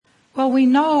Well, we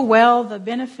know well the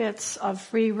benefits of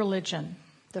free religion,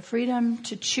 the freedom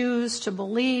to choose to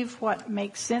believe what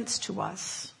makes sense to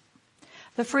us,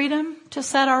 the freedom to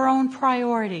set our own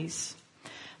priorities,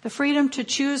 the freedom to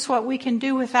choose what we can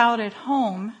do without at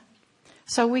home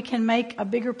so we can make a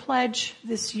bigger pledge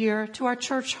this year to our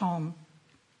church home.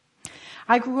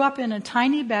 I grew up in a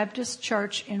tiny Baptist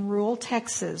church in rural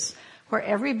Texas where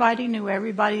everybody knew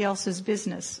everybody else's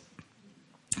business.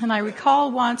 And I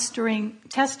recall once during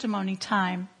testimony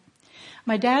time,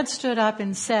 my dad stood up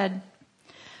and said,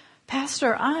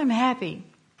 "Pastor, I'm happy.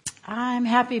 I'm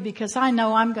happy because I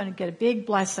know I'm going to get a big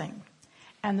blessing."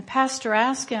 And the pastor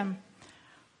asked him,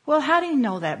 "Well, how do you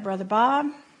know that, Brother Bob?"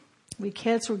 We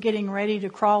kids were getting ready to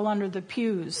crawl under the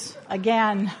pews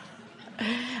again.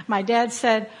 My dad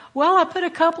said, "Well, I put a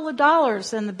couple of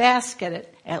dollars in the basket.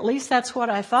 At least that's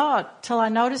what I thought, till I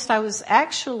noticed I was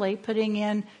actually putting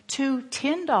in 2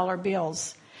 $10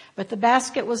 bills. But the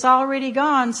basket was already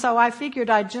gone, so I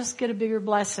figured I'd just get a bigger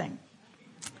blessing."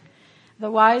 The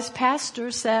wise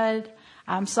pastor said,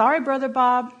 "I'm sorry, Brother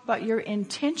Bob, but your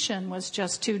intention was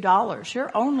just $2.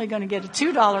 You're only going to get a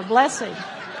 $2 blessing."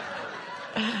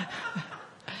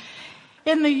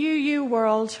 In the UU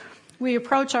world, we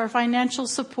approach our financial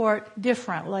support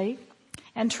differently.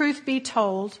 And truth be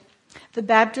told, the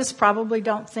Baptists probably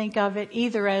don't think of it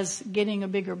either as getting a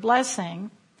bigger blessing.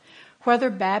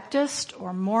 Whether Baptist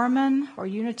or Mormon or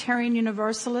Unitarian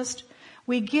Universalist,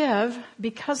 we give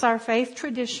because our faith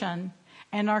tradition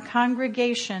and our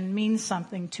congregation means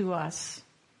something to us.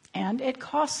 And it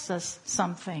costs us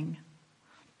something.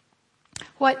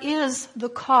 What is the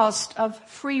cost of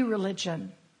free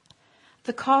religion?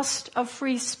 The cost of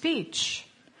free speech,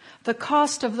 the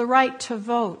cost of the right to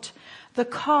vote. The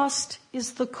cost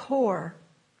is the core.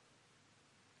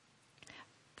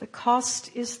 The cost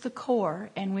is the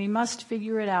core, and we must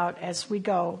figure it out as we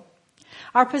go.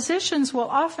 Our positions will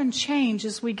often change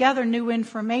as we gather new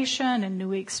information and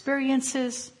new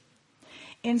experiences.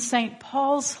 In St.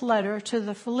 Paul's letter to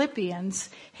the Philippians,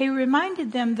 he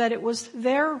reminded them that it was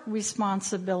their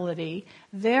responsibility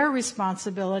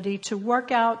to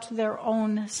work out their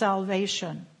own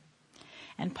salvation.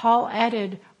 And Paul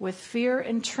added, with fear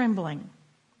and trembling.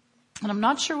 And I'm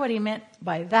not sure what he meant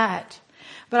by that,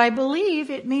 but I believe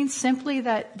it means simply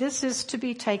that this is to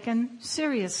be taken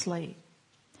seriously.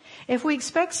 If we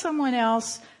expect someone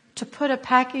else to put a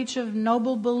package of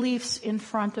noble beliefs in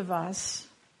front of us,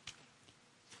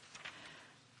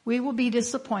 we will be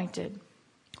disappointed.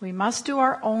 We must do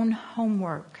our own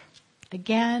homework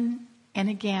again and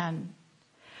again.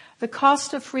 The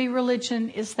cost of free religion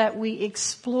is that we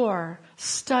explore,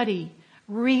 study,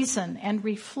 reason, and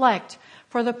reflect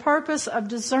for the purpose of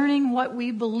discerning what we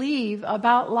believe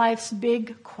about life's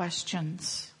big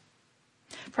questions.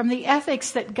 From the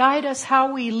ethics that guide us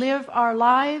how we live our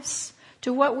lives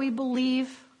to what we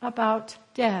believe about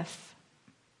death.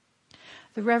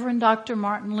 The Reverend Dr.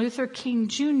 Martin Luther King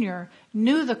Jr.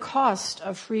 knew the cost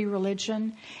of free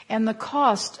religion and the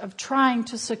cost of trying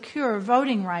to secure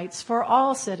voting rights for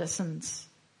all citizens.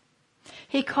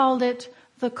 He called it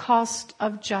the cost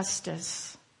of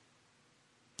justice.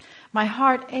 My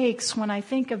heart aches when I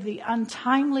think of the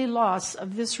untimely loss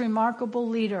of this remarkable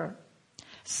leader,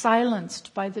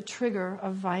 silenced by the trigger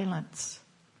of violence.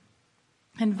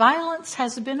 And violence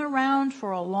has been around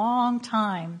for a long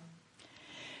time.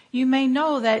 You may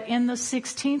know that in the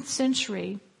 16th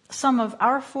century, some of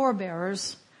our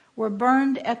forebears were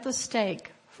burned at the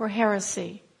stake for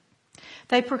heresy.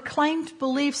 They proclaimed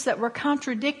beliefs that were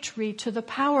contradictory to the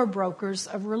power brokers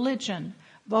of religion,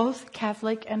 both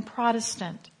Catholic and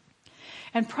Protestant.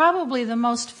 And probably the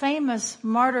most famous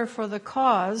martyr for the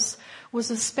cause was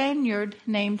a Spaniard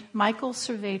named Michael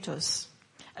Servetus,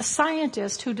 a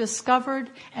scientist who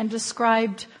discovered and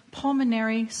described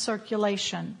pulmonary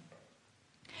circulation.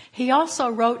 He also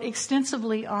wrote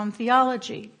extensively on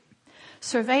theology.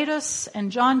 Servetus and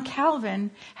John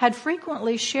Calvin had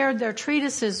frequently shared their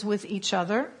treatises with each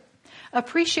other,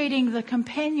 appreciating the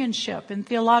companionship in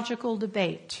theological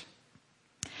debate.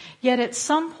 Yet at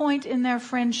some point in their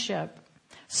friendship,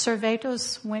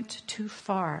 Servetus went too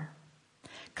far,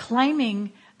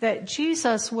 claiming that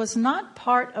Jesus was not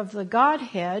part of the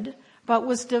Godhead, but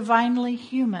was divinely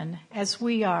human, as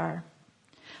we are.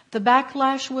 The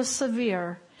backlash was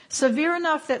severe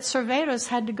enough that Servetus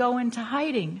had to go into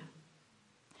hiding.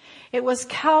 It was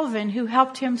Calvin who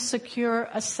helped him secure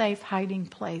a safe hiding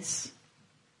place.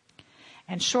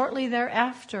 And shortly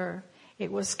thereafter,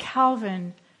 it was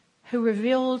Calvin who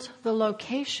revealed the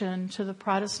location to the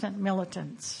Protestant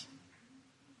militants.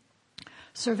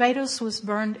 Servetus was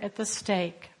burned at the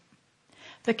stake.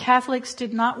 The Catholics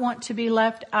did not want to be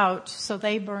left out, so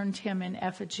they burned him in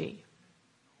effigy.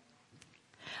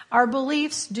 Our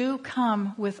beliefs do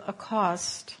come with a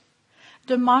cost.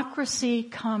 Democracy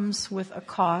comes with a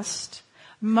cost.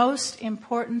 Most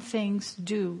important things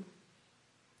do.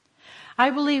 I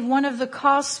believe one of the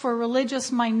costs for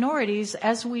religious minorities,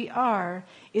 as we are,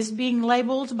 is being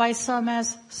labeled by some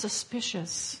as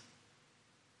suspicious.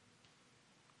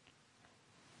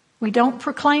 We don't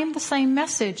proclaim the same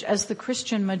message as the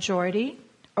Christian majority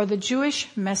or the Jewish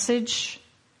message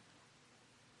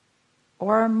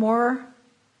or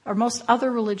most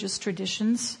other religious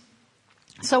traditions.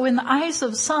 So in the eyes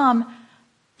of some,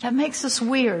 that makes us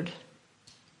weird,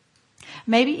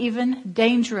 maybe even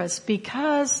dangerous,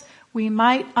 because we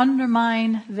might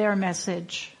undermine their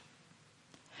message.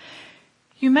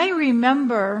 You may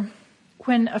remember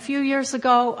when a few years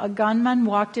ago a gunman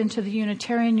walked into the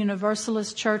Unitarian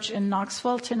Universalist Church in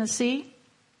Knoxville, Tennessee,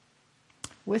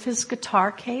 with his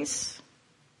guitar case,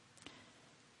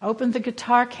 opened the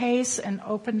guitar case and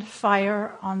opened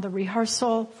fire on the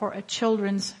rehearsal for a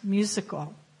children's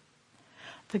musical.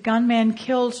 The gunman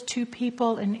killed 2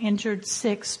 people and injured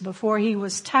 6 before he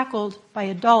was tackled by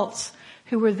adults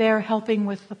who were there helping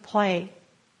with the play.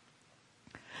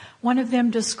 One of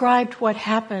them described what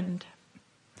happened.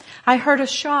 I heard a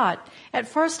shot. At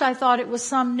first I thought it was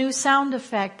some new sound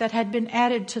effect that had been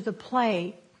added to the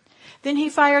play. Then he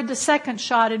fired the second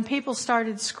shot and people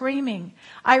started screaming.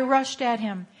 I rushed at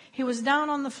him. He was down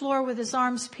on the floor with his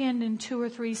arms pinned in 2 or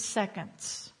 3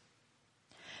 seconds.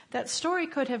 That story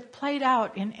could have played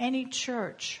out in any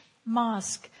church,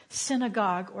 mosque,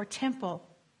 synagogue, or temple.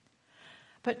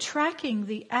 But tracking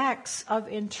the acts of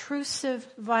intrusive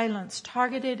violence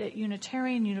targeted at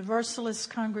Unitarian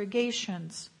Universalist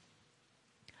congregations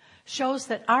shows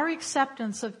that our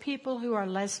acceptance of people who are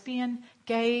lesbian,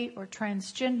 gay, or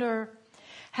transgender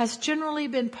has generally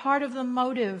been part of the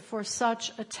motive for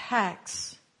such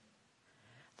attacks.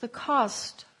 The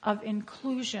cost of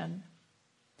inclusion.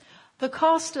 The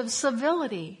cost of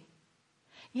civility.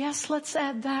 Yes, let's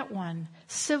add that one.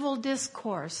 Civil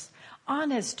discourse.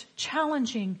 Honest,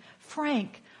 challenging,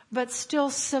 frank, but still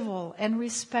civil and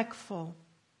respectful.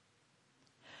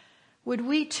 Would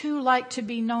we too like to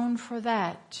be known for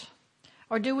that?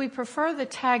 Or do we prefer the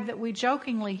tag that we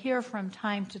jokingly hear from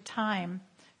time to time,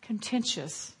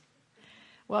 contentious?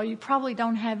 Well, you probably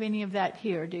don't have any of that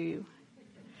here, do you?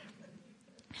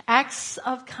 Acts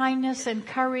of kindness and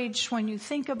courage, when you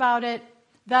think about it,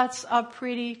 that's a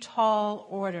pretty tall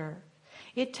order.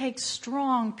 It takes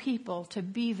strong people to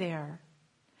be there.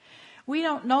 We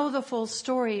don't know the full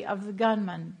story of the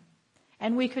gunman,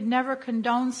 and we could never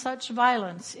condone such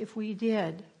violence if we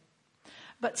did.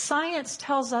 But science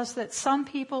tells us that some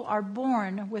people are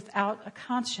born without a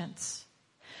conscience.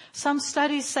 Some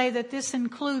studies say that this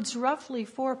includes roughly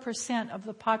 4% of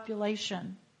the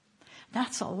population.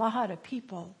 That's a lot of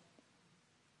people.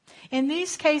 In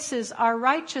these cases, our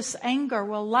righteous anger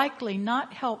will likely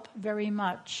not help very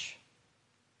much.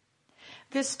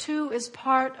 This too is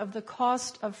part of the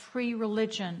cost of free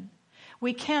religion.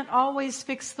 We can't always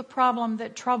fix the problem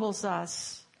that troubles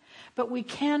us, but we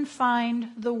can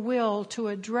find the will to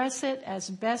address it as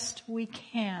best we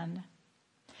can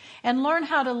and learn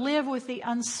how to live with the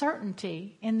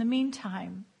uncertainty in the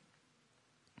meantime.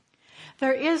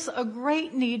 There is a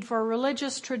great need for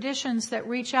religious traditions that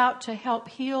reach out to help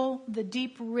heal the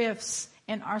deep rifts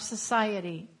in our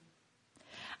society.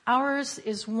 Ours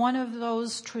is one of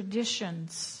those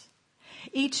traditions.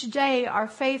 Each day our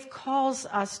faith calls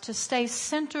us to stay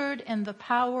centered in the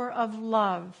power of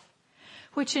love,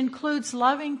 which includes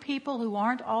loving people who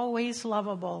aren't always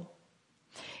lovable.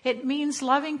 It means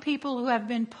loving people who have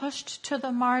been pushed to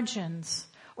the margins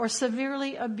or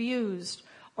severely abused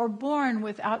or born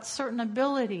without certain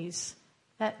abilities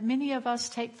that many of us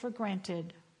take for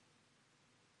granted.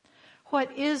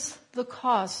 What is the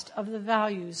cost of the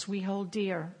values we hold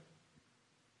dear?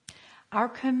 Our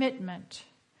commitment,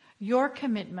 your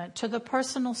commitment to the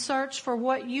personal search for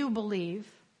what you believe,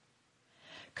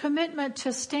 commitment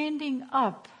to standing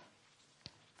up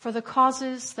for the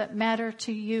causes that matter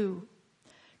to you,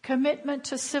 commitment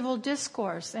to civil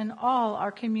discourse in all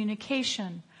our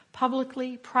communication,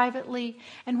 publicly, privately,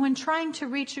 and when trying to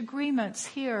reach agreements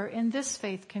here in this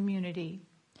faith community.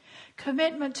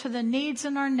 Commitment to the needs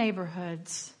in our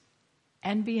neighborhoods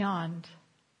and beyond.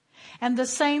 And the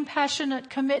same passionate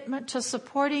commitment to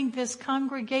supporting this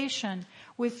congregation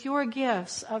with your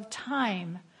gifts of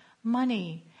time,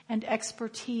 money, and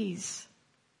expertise.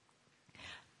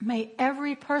 May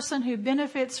every person who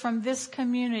benefits from this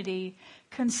community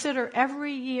consider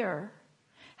every year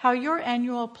how your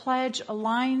annual pledge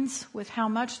aligns with how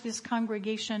much this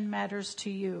congregation matters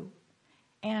to you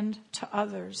and to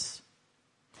others.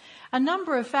 A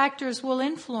number of factors will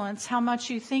influence how much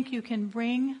you think you can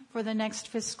bring for the next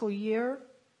fiscal year.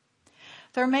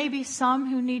 There may be some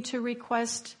who need to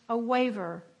request a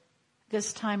waiver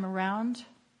this time around,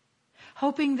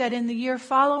 hoping that in the year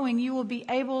following you will be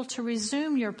able to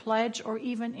resume your pledge or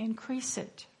even increase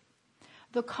it.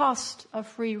 The cost of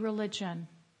free religion,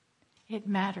 it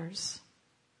matters.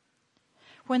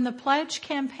 When the pledge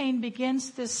campaign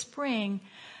begins this spring,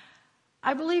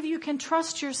 I believe you can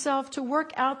trust yourself to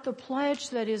work out the pledge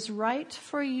that is right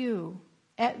for you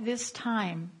at this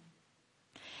time.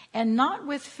 And not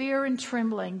with fear and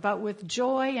trembling, but with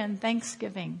joy and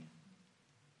thanksgiving.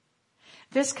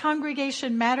 This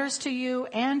congregation matters to you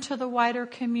and to the wider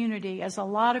community, as a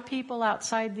lot of people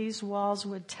outside these walls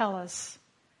would tell us.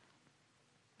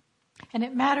 And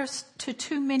it matters to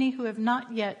too many who have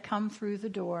not yet come through the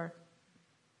door.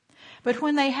 But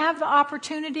when they have the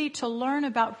opportunity to learn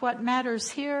about what matters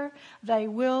here, they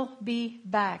will be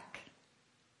back.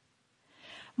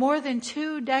 More than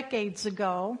 2 decades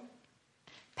ago,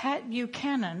 Pat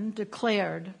Buchanan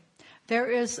declared, "There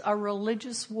is a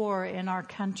religious war in our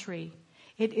country.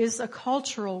 It is a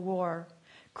cultural war,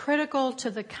 critical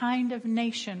to the kind of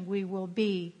nation we will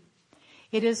be.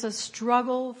 It is a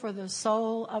struggle for the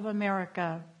soul of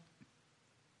America."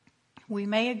 We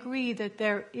may agree that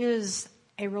there is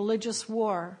a religious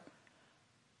war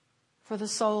for the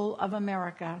soul of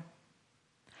America.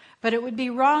 But it would be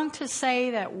wrong to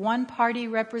say that one party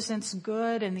represents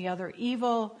good and the other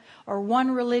evil, or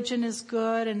one religion is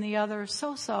good and the other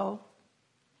so-so.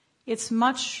 It's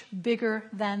much bigger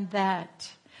than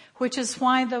that, which is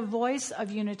why the voice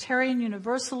of Unitarian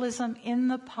Universalism in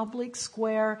the public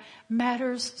square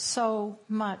matters so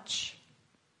much.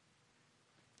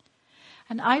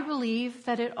 And I believe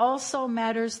that it also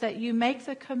matters that you make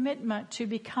the commitment to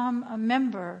become a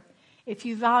member if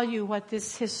you value what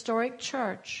this historic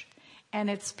church and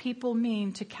its people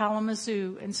mean to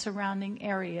Kalamazoo and surrounding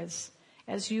areas,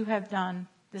 as you have done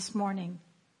this morning.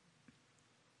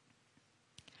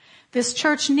 This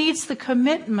church needs the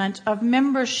commitment of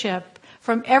membership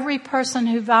from every person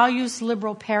who values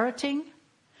liberal parenting,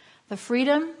 the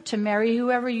freedom to marry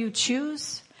whoever you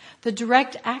choose, the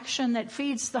direct action that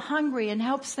feeds the hungry and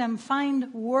helps them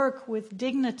find work with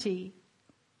dignity.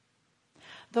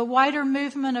 The wider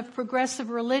movement of progressive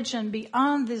religion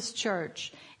beyond this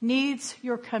church needs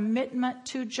your commitment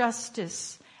to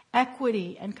justice,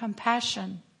 equity, and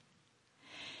compassion.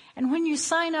 And when you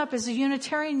sign up as a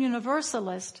Unitarian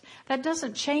Universalist, that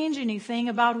doesn't change anything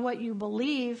about what you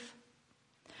believe,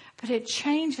 but it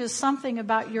changes something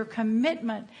about your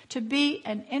commitment to be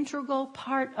an integral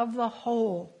part of the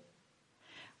whole.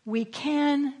 We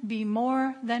can be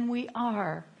more than we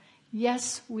are.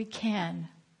 Yes, we can.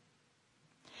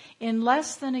 In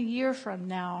less than a year from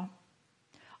now,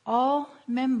 all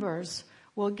members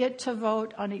will get to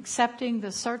vote on accepting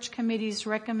the search committee's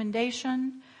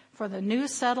recommendation for the new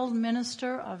settled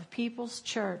minister of People's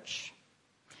Church.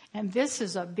 And this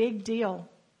is a big deal.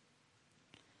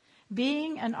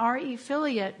 Being an RE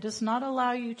affiliate does not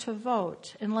allow you to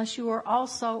vote unless you are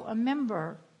also a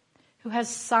member who has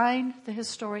signed the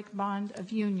historic bond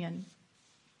of union.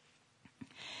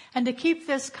 And to keep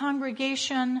this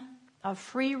congregation of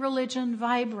free religion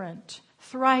vibrant,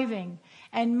 thriving,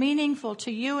 and meaningful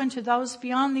to you and to those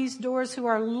beyond these doors who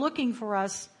are looking for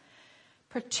us,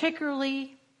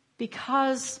 particularly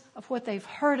because of what they've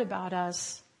heard about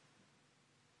us,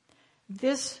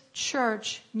 this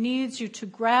church needs you to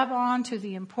grab on to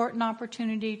the important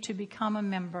opportunity to become a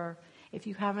member if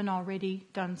you haven't already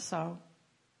done so.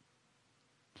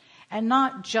 And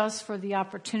not just for the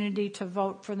opportunity to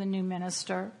vote for the new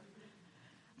minister,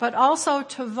 but also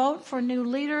to vote for new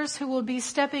leaders who will be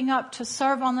stepping up to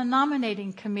serve on the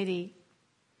nominating committee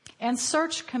and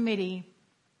search committee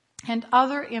and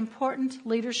other important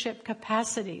leadership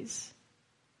capacities.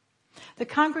 The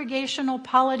congregational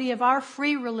polity of our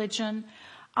free religion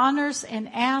honors and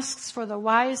asks for the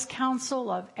wise counsel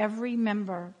of every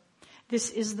member. This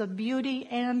is the beauty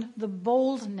and the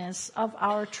boldness of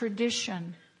our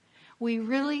tradition. We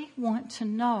really want to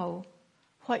know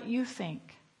what you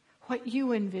think, what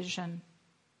you envision.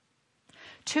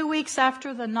 2 weeks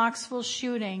after the Knoxville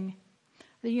shooting,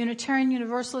 the Unitarian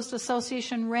Universalist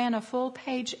Association ran a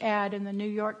full-page ad in the New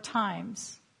York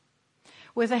Times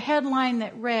with a headline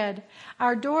that read,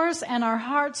 "Our doors and our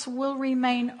hearts will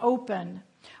remain open.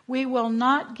 We will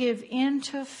not give in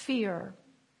to fear.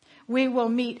 We will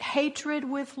meet hatred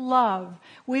with love.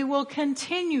 We will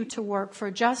continue to work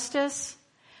for justice.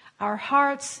 Our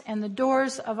hearts and the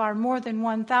doors of our more than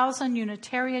 1,000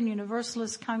 Unitarian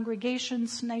Universalist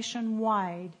congregations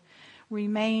nationwide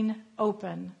remain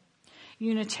open.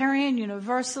 Unitarian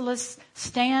Universalists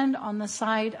stand on the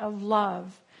side of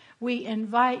love. We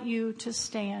invite you to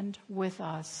stand with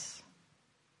us.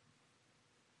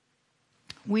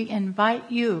 We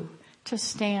invite you to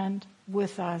stand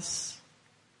with us.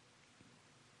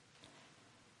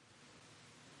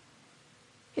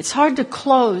 It's hard to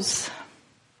close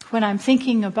when I'm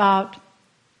thinking about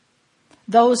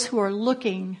those who are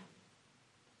looking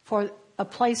for a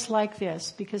place like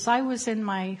this, because I was in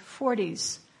my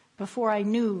 40s before I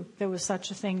knew there was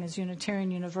such a thing as Unitarian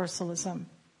Universalism.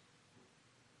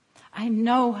 I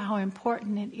know how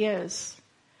important it is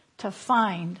to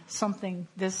find something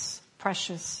this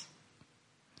precious.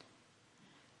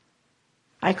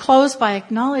 I close by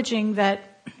acknowledging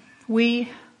that we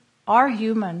are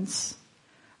humans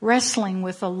wrestling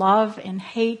with the love and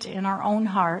hate in our own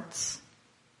hearts,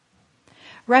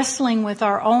 wrestling with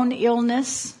our own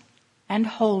illness and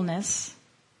wholeness.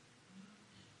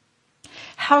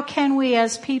 How can we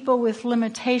as people with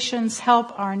limitations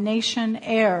help our nation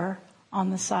err on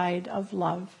the side of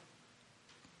love?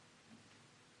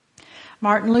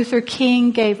 Martin Luther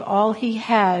King gave all he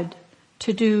had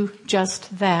to do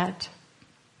just that.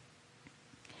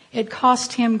 It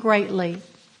cost him greatly.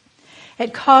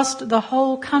 It cost the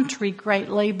whole country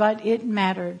greatly, but it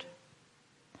mattered.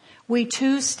 We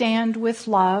too stand with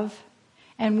love,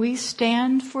 and we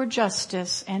stand for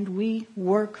justice, and we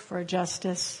work for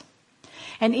justice.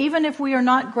 And even if we are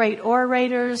not great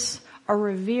orators or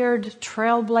revered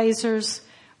trailblazers,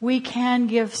 we can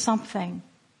give something.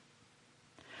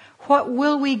 What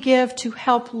will we give to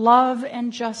help love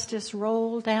and justice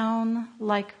roll down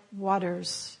like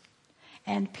waters,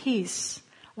 and peace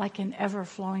like an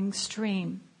ever-flowing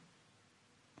stream?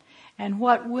 And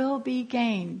what will be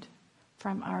gained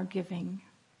from our giving?